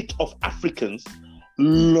the feet of Africans,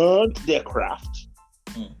 learned their craft,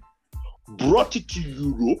 brought it to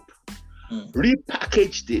Europe,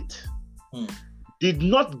 repackaged it, did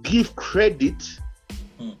not give credit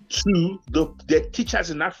to their teachers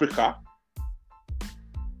in Africa,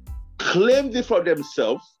 claimed it for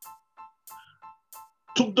themselves,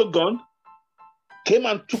 took the gun, came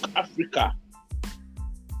and took Africa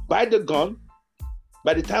by the gun.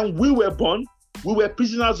 By the time we were born, we were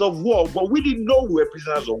prisoners of war, but we didn't know we were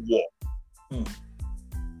prisoners of war.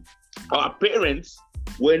 Our parents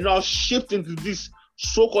were now shaped into this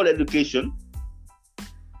so-called education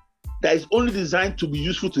that is only designed to be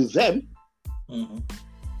useful to them.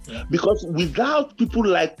 Because without people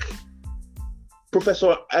like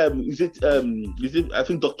Professor, I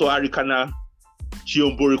think Dr. Arikana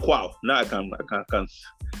Chiomborikwa. Now I can.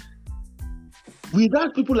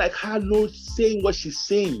 Without people like her saying what she's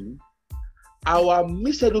saying, our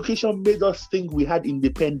miseducation made us think we had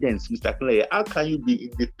independence, Mr. Clay. How can you be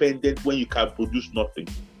independent when you can produce nothing?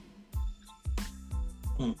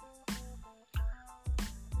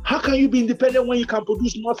 How can you be independent when you can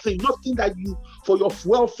produce nothing? Nothing that you, for your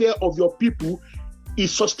welfare of your people,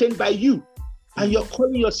 is sustained by you. And you're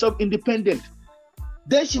calling yourself independent.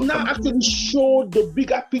 Then she now actually showed the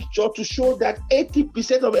bigger picture to show that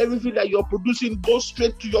 80% of everything that you're producing goes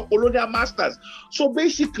straight to your colonial masters. So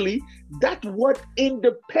basically, that word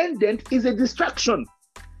independent is a distraction.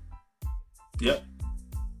 Yep.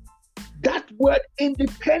 That word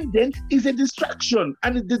independent is a distraction.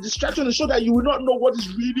 And the distraction is so that you will not know what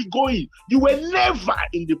is really going. You were never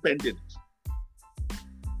independent.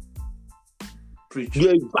 Preach.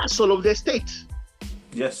 You're a vassal of the state.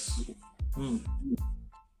 Yes.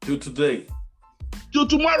 Till today. Till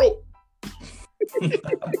tomorrow.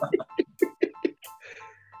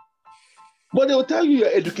 But they will tell you you're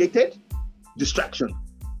educated, distraction.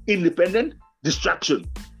 Independent, distraction.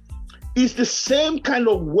 It's the same kind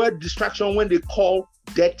of word distraction when they call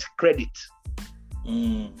debt credit.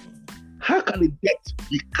 How can a debt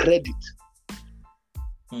be credit?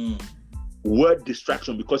 Word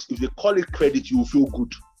distraction, because if they call it credit, you will feel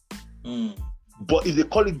good. But if they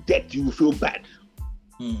call it debt, you will feel bad.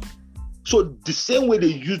 So the same way they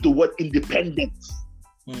use the word independence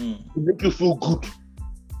to make you feel good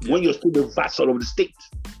when you're still the vassal of the state.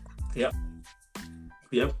 Yep.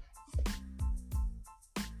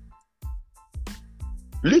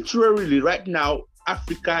 Literally, right now,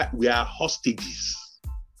 Africa, we are hostages.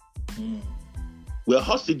 We are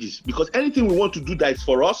hostages because anything we want to do that is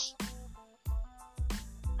for us,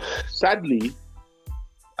 sadly,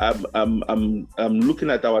 I'm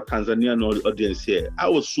looking at our Tanzanian audience here. I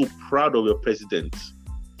was so proud of your president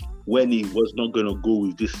when he was not going to go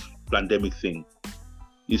with this pandemic thing.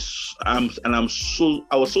 I was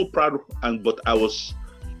so proud, but I was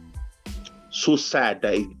so sad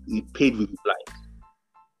that he paid with his life.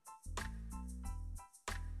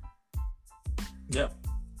 Yeah,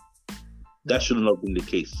 that should not have been the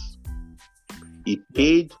case. He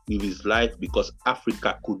paid with his life because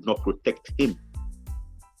Africa could not protect him.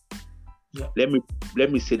 Yeah.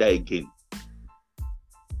 Let me say that again.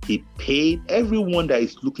 He paid. Everyone that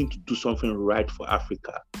is looking to do something right for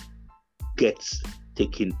Africa gets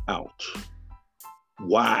taken out.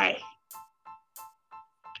 Why?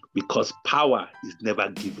 Because power is never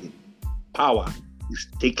given. Power is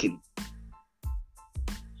taken.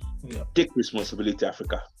 Yeah. Take responsibility,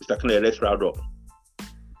 Africa. Mr. Clay, let's round up.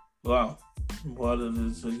 Wow. Well,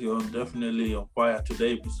 you're definitely on fire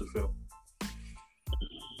today, Mr. Phil.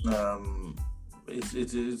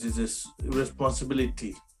 It is a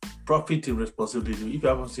responsibility, profiting responsibility. If you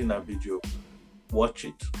haven't seen that video, watch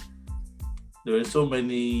it. There's so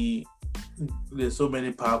many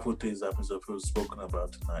powerful things that Mr. Phil has spoken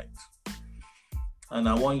about tonight. And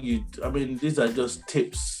I want you these are just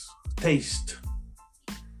taste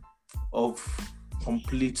of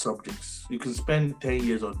complete subjects. You can spend 10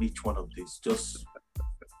 years on each one of these, just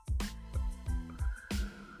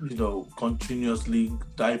continuously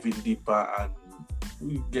diving deeper and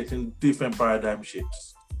getting different paradigm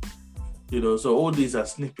shifts. So all these are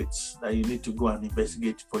snippets that you need to go and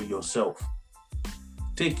investigate for yourself.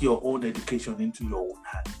 Take your own education into your own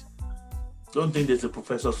hand. Don't think there's a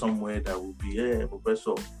professor somewhere that will be a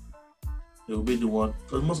professor. They will be the one.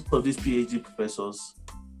 Because most of these PhD professors,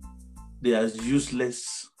 they are as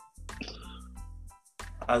useless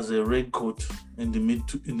as a raincoat in the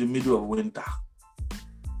middle of winter.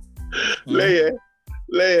 Leye,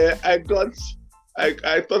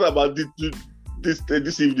 I thought about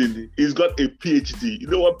this evening. He's got a PhD. You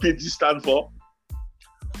know what PhD stands for?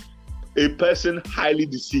 A person highly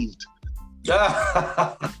deceived.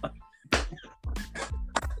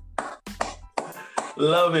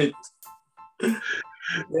 Love it.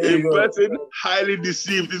 A person highly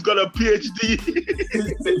deceived. He's got a PhD.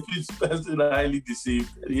 This person highly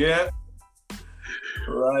deceived. Yeah.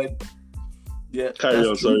 Right. Yeah. Carry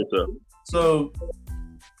on, sorry, sir. So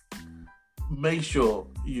make sure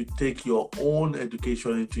you take your own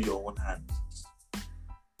education into your own hands.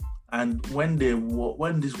 And when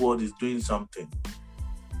this world is doing something,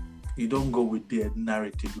 you don't go with their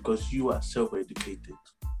narrative because you are self-educated.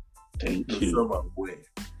 Thank You're you. self-aware.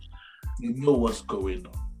 You know what's going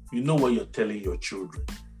on. You know what you're telling your children.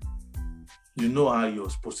 You know how you're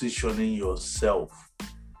positioning yourself.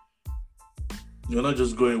 You're not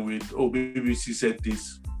just going with, BBC said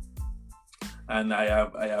this, and I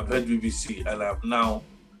have heard BBC, and I'm now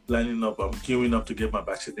lining up. I'm queuing up to get my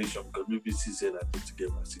vaccination because BBC said I need to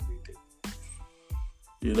get vaccinated.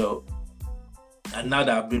 You know, and now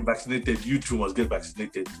that I've been vaccinated, you too must get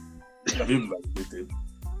vaccinated. Have you been vaccinated?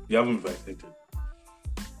 You haven't been vaccinated.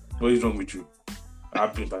 What is wrong with you?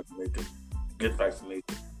 I've been vaccinated. Get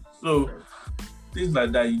vaccinated. So things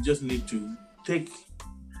like that, you just need to take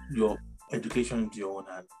your education into your own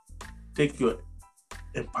hands. Take your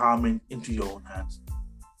empowerment into your own hands.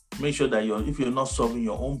 Make sure that if you're not solving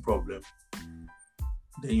your own problem,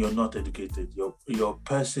 then you're not educated. You're a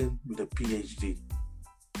person with a PhD.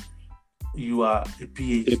 You are a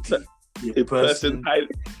PhD. A person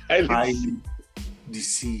highly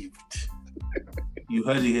deceived. You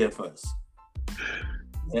heard it here first.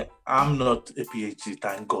 Yeah, I'm not a PhD,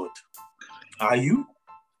 thank God. Are you?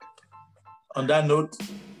 On that note,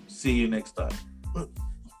 see you next time.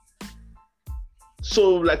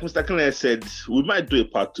 So, like Mr. Kenneth said, we might do a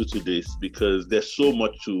part 2 to this because there's so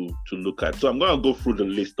much to look at. So I'm going to go through the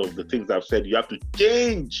list of the things I've said you have to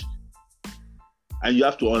change and you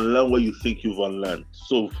have to unlearn what you think you've unlearned.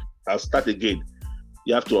 So I'll start again.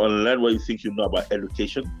 You have to unlearn what you think you know about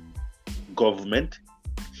education, government,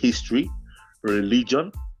 history,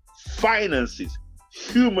 religion, finances,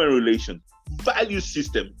 human relations, value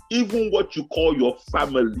system, even what you call your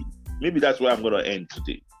family. Maybe that's where I'm going to end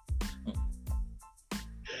today.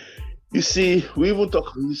 You see, we even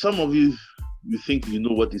talk, some of you think you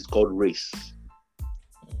know what is called race.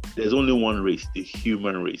 There's only one race, the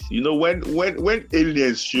human race. You know, when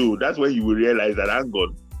aliens show, that's when you will realize that I'm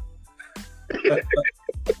gone.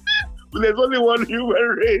 There's only one human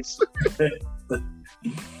race.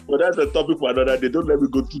 But that's a topic for another day. Don't let me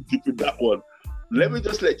go too deep in that one. Let me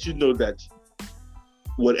just let you know that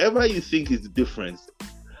whatever you think is the difference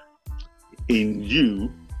in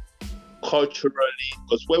you, culturally,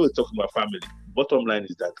 because when we're talking about family, bottom line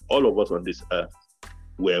is that all of us on this earth,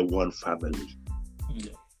 we're one family.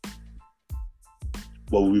 Yeah.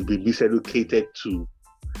 But we've been miseducated to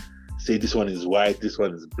say this one is white, this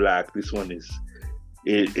one is black, this one is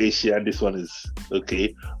Asian, this one is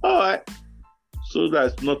okay. All right. So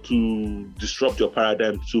that's not to disrupt your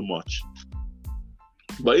paradigm too much.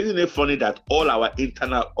 But isn't it funny that all our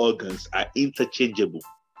internal organs are interchangeable?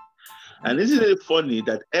 And isn't it funny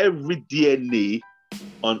that every DNA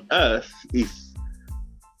on Earth is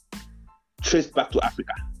traced back to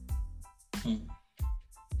Africa?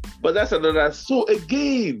 But that's another. So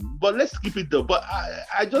again, but let's keep it though. But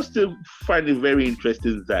I just still find it very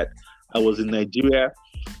interesting that I was in Nigeria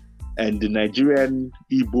and the Nigerian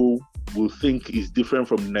Igbo will think is different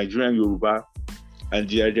from the Nigerian Yoruba, and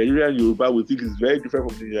the Nigerian Yoruba will think is very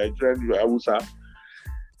different from the Nigerian Hausa.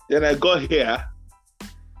 Then I got here,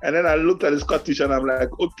 and then I looked at the Scottish, and I'm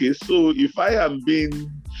like, okay, so if I am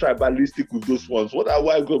being tribalistic with those ones, what are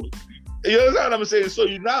I going to do? You understand what I'm saying? So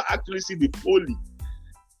you now actually see the folly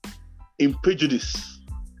in prejudice,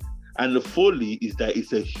 and the folly is that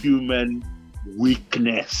it's a human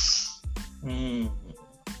weakness.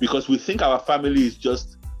 Because we think our family is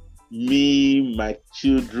just me, my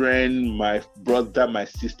children, my brother, my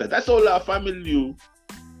sister. That's all our family.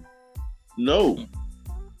 No.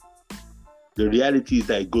 The reality is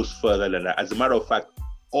that it goes further than that. As a matter of fact,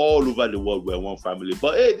 all over the world, we're one family.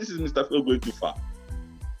 But hey, this is Mr. Phil going too far.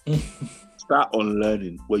 Start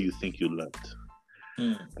unlearning what you think you learned.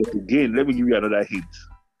 But again, let me give you another hint.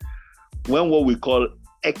 When what we call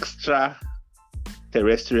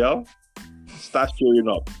extraterrestrial starts showing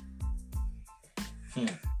up,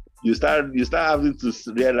 you start having to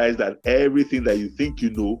realize that everything that you think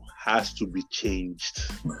you know has to be changed.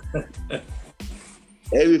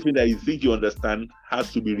 Everything that you think you understand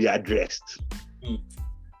has to be readdressed.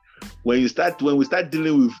 When we start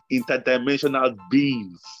dealing with interdimensional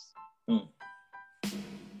beings,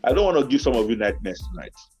 I don't want to give some of you nightmares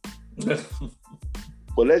tonight.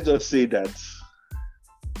 But let's just say that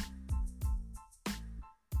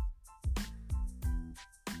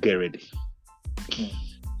get ready.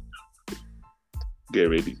 Get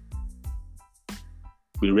ready.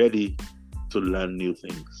 Be ready to learn new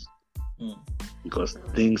things. Because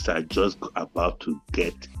things are just about to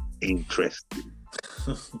get interesting.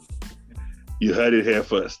 You heard it here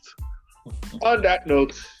first. On that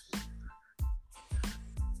note,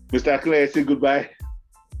 Mr. Clay, say goodbye.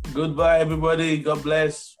 Goodbye, everybody. God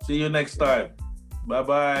bless. See you next time.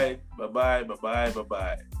 Bye-bye. Bye-bye. Bye-bye.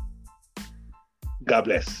 Bye-bye. God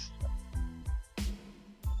bless.